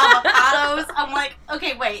 apples, avocados. I'm like,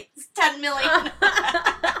 okay, wait, it's 10 million.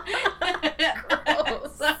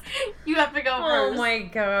 Gross. So you have to go Oh first. my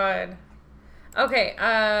god. Okay,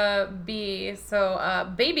 B.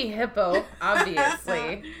 So, baby hippo,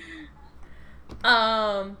 obviously.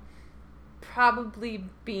 Probably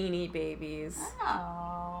Beanie Babies.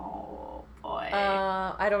 Oh boy.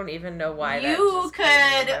 I don't even know why that You just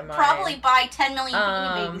came into could my probably mind. buy 10 million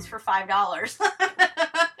Beanie Babies for $5.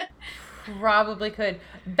 Probably could.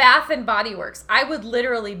 Bath and Body Works. I would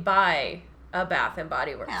literally buy a Bath and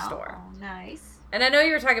Body Works store. Oh, nice. And I know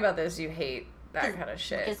you were talking about this. You hate that kind of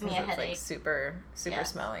shit. gives me 'cause a it's headache. like super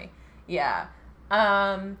Yes. smelly. Yeah.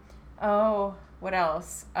 Oh, what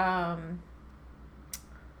else?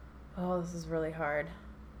 Oh, this is really hard.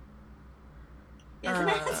 Isn't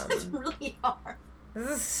it? It's really hard. This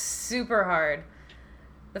is super hard.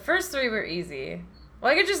 The first 3 were easy.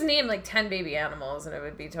 Well, I could just name like 10 baby animals and it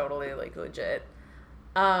would be totally like legit.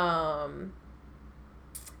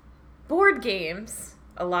 Board games.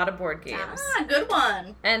 A lot of board games. Ah, good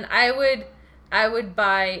one. And I would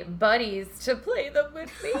buy buddies to play them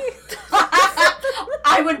with me.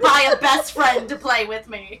 I would buy a best friend to play with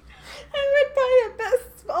me. I would buy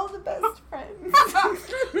all the best friends.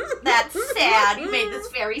 That's sad. You made this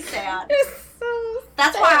very sad. It's so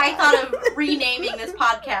That's why I sad. thought of renaming this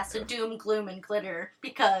podcast to Doom, Gloom, and Glitter,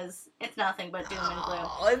 because it's nothing but doom and gloom.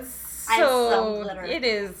 Oh, it's I have some so. glitter. It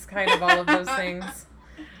is kind of all of those things.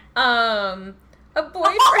 A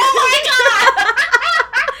boyfriend. Oh my god!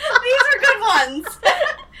 These are good ones.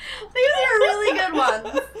 These are really good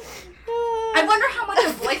ones. I wonder how much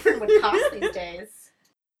a boyfriend would cost these days.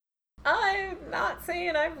 I'm not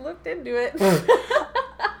saying I've looked into it.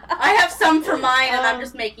 I have some for mine, and I'm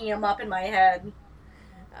just making them up in my head.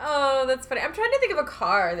 Oh, that's funny. I'm trying to think of a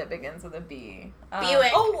car that begins with a B.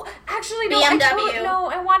 Buick. Oh, actually, no. BMW.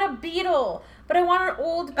 I want a Beetle, but I want an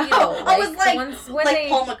old Beetle. I was like, the ones when like they,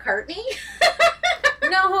 Paul McCartney.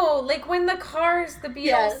 No, like when the cars, the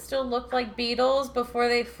Beetles Yes. still look like Beetles before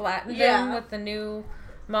they flattened Yeah. them with the new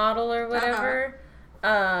model or whatever.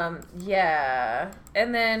 Yeah.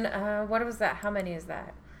 And then, what was that? How many is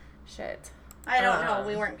that? Shit. I don't know.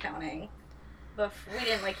 We weren't counting. But we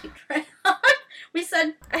didn't like keep track. we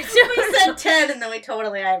said I we said 10, and then we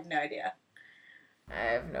totally. I have no idea. I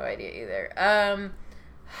have no idea either.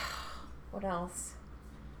 What else?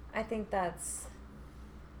 I think that's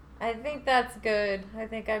good. I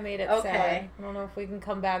think I made it Okay. sad. I don't know if we can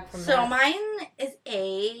come back from So that. mine is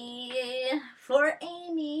A for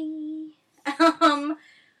Amy.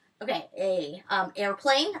 Okay,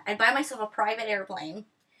 airplane. I'd buy myself a private airplane.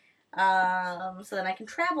 So then I can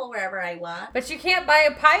travel wherever I want. But you can't buy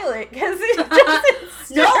a pilot because it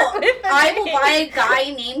doesn't No, start with a I will name. buy a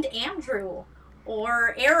guy named Andrew.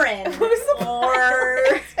 Or Aaron. Who's the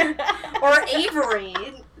or Avery.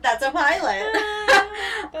 That's a pilot.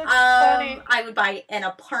 That's funny. I would buy an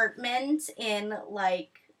apartment in, like,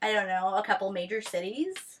 I don't know, a couple major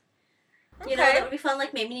cities. You know, that would be fun,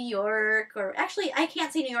 like maybe New York, or actually, I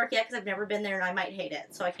can't say New York yet because I've never been there and I might hate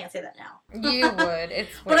it, so I can't say that now. You would. It's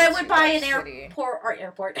But way I would too buy much an city.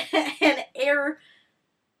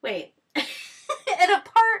 an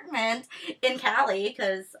apartment in Cali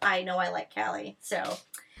because I know I like Cali, so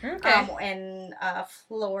Okay. in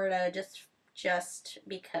Florida just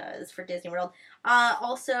because for Disney World.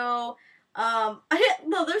 Also.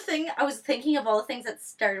 The other thing, I was thinking of all the things that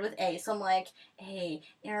started with A, so I'm like, A,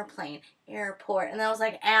 airplane, airport, and then I was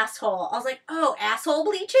like, asshole. I was like, oh, asshole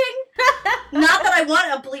bleaching? Not that I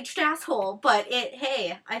want a bleached asshole, but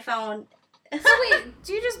I found... So wait,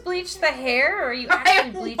 do you just bleach the hair, or are you I actually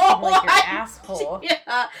have bleaching no like your idea. asshole? Yeah,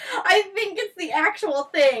 I think it's the actual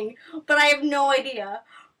thing, but I have no idea.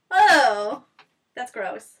 Oh, that's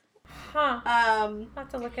gross. Huh. Um, I'll have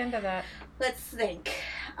to look into that. let's think.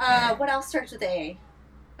 What else starts with A?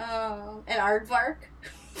 An aardvark.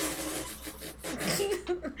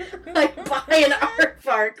 Like buy an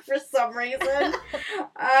aardvark for some reason.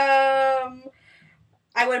 I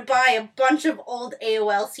would buy a bunch of old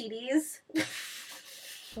AOL CDs.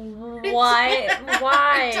 Why?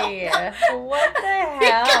 Why? What the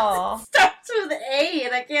hell? It starts with A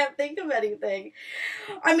and I can't think of anything.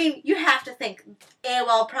 I mean, you have to think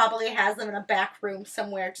AOL probably has them in a back room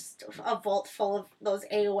somewhere, just a vault full of those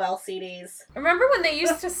AOL CDs. Remember when they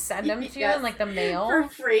used to send them to you Yes. in like the mail? For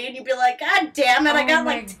free, and you'd be like, God damn it, I Oh got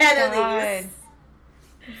my like 10 of God. these.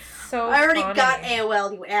 So I already funny. got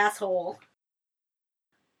AOL, you asshole.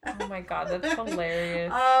 Oh my God, that's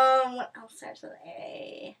hilarious. What else starts with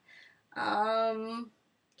A? Can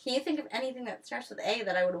you think of anything that starts with A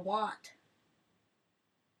that I would want?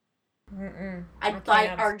 Mm-mm. I'd buy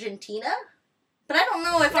can't. Argentina, but I don't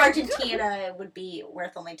know if Argentina would be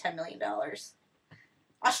worth only $10 million.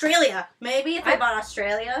 Australia, maybe if I bought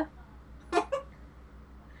Australia.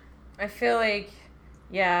 I feel like,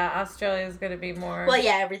 yeah, Australia's gonna be more. Well,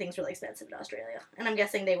 yeah, everything's really expensive in Australia, and I'm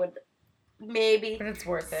guessing they would maybe But it's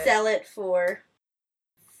worth it. sell it for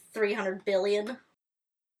 $300 billion.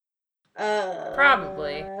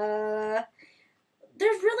 Probably.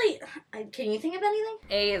 There's really. Can you think of anything?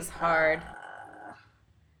 A is hard.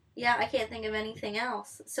 Yeah, I can't think of anything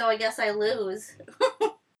else. So I guess I lose.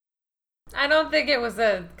 I don't think it was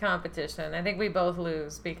a competition. I think we both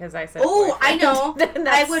lose because I said. Oh, I know. That's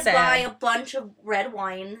I would sad. buy a bunch of red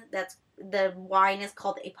wine. The wine is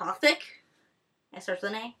called Apothic. It starts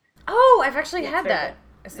with an A. Oh, I've actually Yeah, had it's very that. good.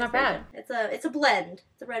 It's not very bad. good. It's a blend.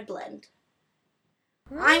 It's a red blend.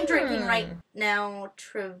 I'm drinking right now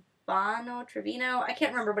Trevino. I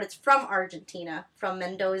can't remember, but it's from Argentina, from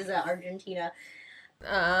Mendoza, Argentina.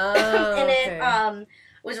 Oh, And okay. it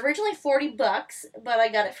was originally $40, but I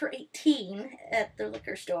got it for $18 at the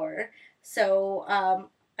liquor store. So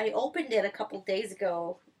I opened it a couple days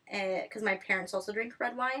ago because my parents also drink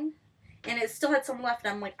red wine, and it still had some left.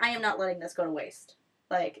 And I'm like, I am not letting this go to waste.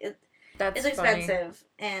 Like That's it's funny. expensive,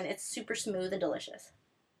 and it's super smooth and delicious.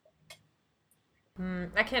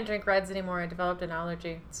 I can't drink reds anymore. I developed an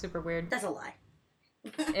allergy. It's super weird. That's a lie.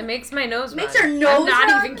 It makes my nose Makes run. your nose I'm not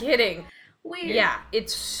run? even kidding. Weird. Yeah,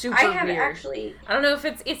 it's super I have weird. actually. I don't know if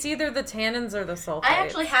it's either the tannins or the sulfites. I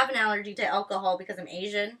actually have an allergy to alcohol because I'm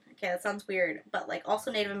Asian. Okay, that sounds weird, but like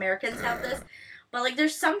also Native Americans have this. But like,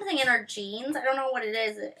 there's something in our genes. I don't know what it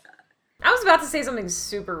is. I was about to say something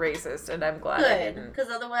super racist, and I'm glad I Good, didn't.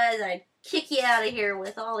 because otherwise I'd kick you out of here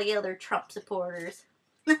with all the other Trump supporters.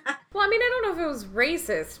 Well, I mean, I don't know if it was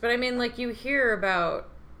racist, but I mean, like, you hear about,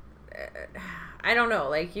 I don't know,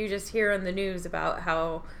 like, you just hear on the news about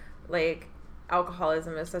how, like,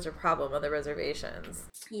 alcoholism is such a problem on the reservations.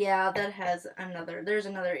 Yeah, there's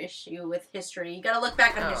another issue with history. You gotta look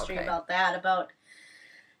back on history about that,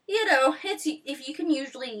 it's, if you can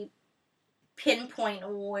usually pinpoint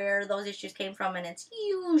where those issues came from, and it's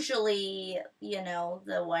usually,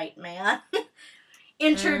 the white man.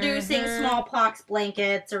 Introducing smallpox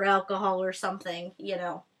blankets or alcohol or something,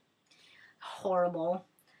 horrible.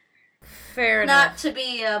 Fair Not enough. to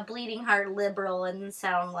be a bleeding heart liberal and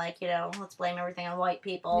sound like, let's blame everything on white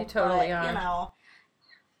people. You totally but, are.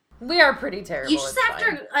 We are pretty terrible. You just it's have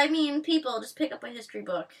fine. to, people, just pick up a history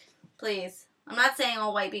book, please. I'm not saying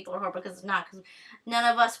all white people are horrible, because it's not, because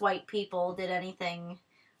none of us white people did anything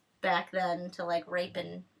back then to, like, rape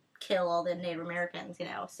and kill all the Native Americans,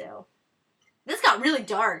 so. This got really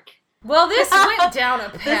dark. Well, this went down a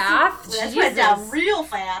path. This went down real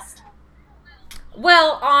fast.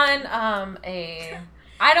 Well, on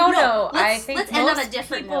I don't know. I think let's end on a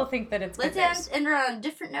different people note. think that it's Let's end on a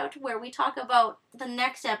different note where we talk about the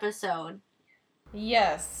next episode.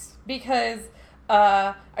 Yes, because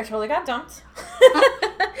I totally got dumped,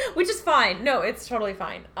 which is fine. No, it's totally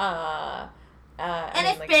fine. And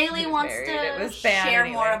if Bailey wants to share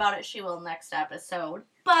more about it, she will next episode.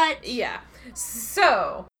 But yeah,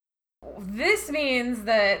 so this means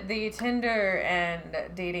that the Tinder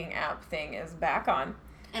and dating app thing is back on,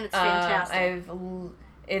 and it's fantastic.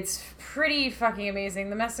 It's pretty fucking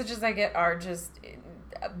amazing. The messages I get are just,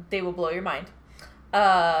 they will blow your mind.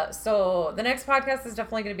 So the next podcast is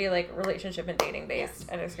definitely going to be like relationship and dating based,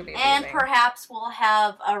 and it's going to be amazing. And perhaps we'll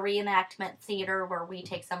have a reenactment theater where we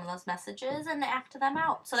take some of those messages and act them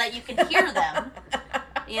out so that you can hear them,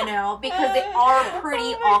 because they are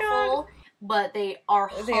pretty awful, but they are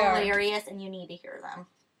hilarious and you need to hear them.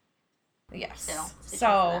 Yes.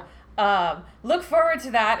 So look forward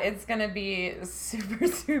to that. It's going to be super,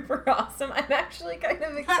 super awesome. I'm actually kind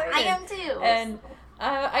of excited. I am too. And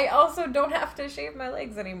I also don't have to shave my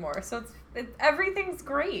legs anymore, so everything's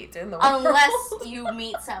great in the world. Unless you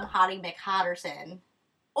meet some Hottie McHotterson.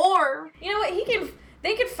 Or... You know what,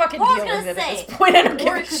 they could fucking deal with it at this point. I don't give a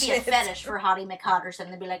shit. Or it could be a fetish for Hottie McHotterson.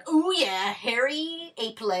 They'd be like, ooh yeah, hairy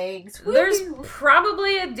ape legs. Woo-hoo. There's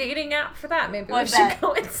probably a dating app for that. Maybe we should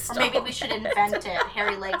go install Or maybe we should invent it,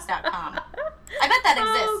 hairylegs.com. I bet that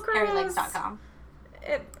exists, hairylegs.com.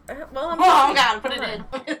 I'm God, put it in.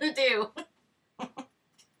 What does it do?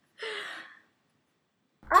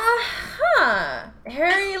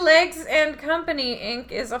 Hairy Legs and Company,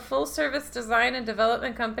 Inc. is a full-service design and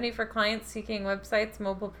development company for clients seeking websites,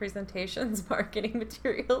 mobile presentations, marketing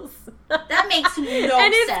materials. That makes no sense.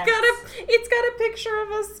 And it's got a picture of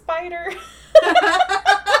a spider. That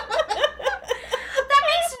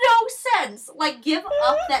makes no sense. Like, give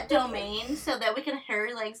up that domain so that we can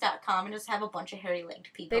hairylegs.com and just have a bunch of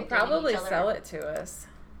hairy-legged people. They probably sell it to us.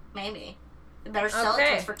 Maybe. They better sell it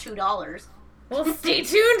to us for $2. Well, stay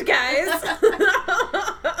tuned, guys.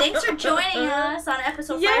 Thanks for joining us on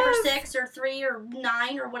episode 5 or 6 or 3 or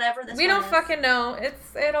 9 or whatever this We don't fucking know.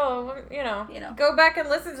 It'll go back and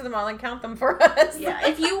listen to them all and count them for us. Yeah,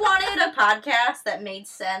 if you wanted a podcast that made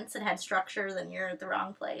sense and had structure, then you're at the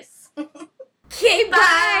wrong place. Okay,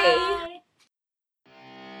 bye.